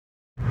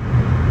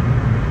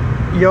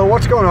Yo,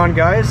 what's going on,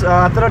 guys?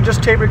 I thought I'd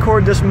just tape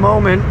record this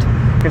moment,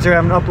 considering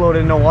I haven't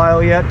uploaded in a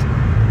while yet.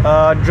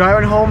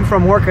 Driving home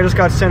from work, I just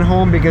got sent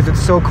home because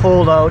it's so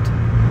cold out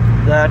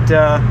that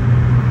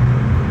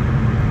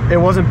it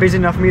wasn't busy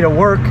enough for me to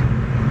work.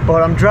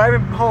 But I'm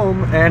driving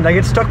home and I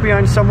get stuck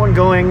behind someone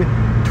going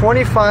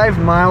 25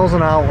 miles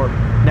an hour.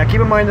 Now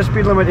keep in mind the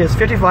speed limit is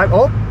 55.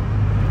 Oh,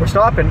 we're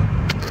stopping.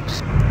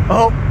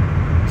 Oh,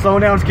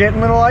 slowing down. It's getting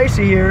a little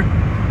icy here.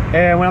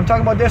 And when I'm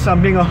talking about this,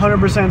 I'm being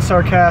 100%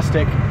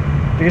 sarcastic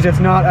because it's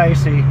not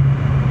icy.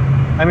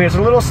 I mean, it's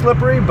a little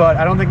slippery, but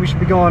I don't think we should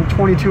be going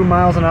 22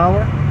 miles an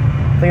hour.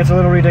 I think it's a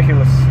little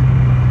ridiculous.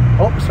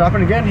 Oh,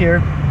 stopping again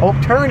here. Oh,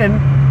 turning.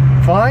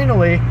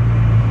 Finally.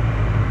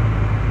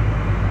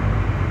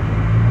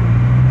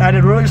 I had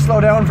to really slow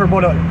down for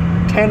about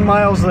 10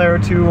 miles there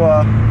to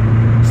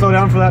slow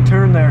down for that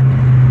turn there.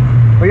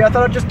 But yeah, I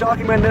thought I'd just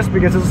document this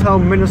because this is how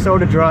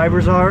Minnesota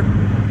drivers are.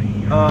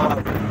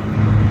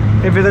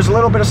 If there's a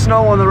little bit of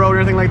snow on the road or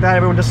anything like that,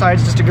 everyone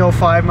decides just to go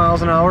 5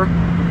 miles an hour.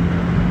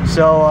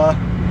 So,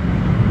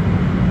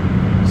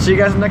 see you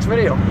guys in the next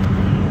video.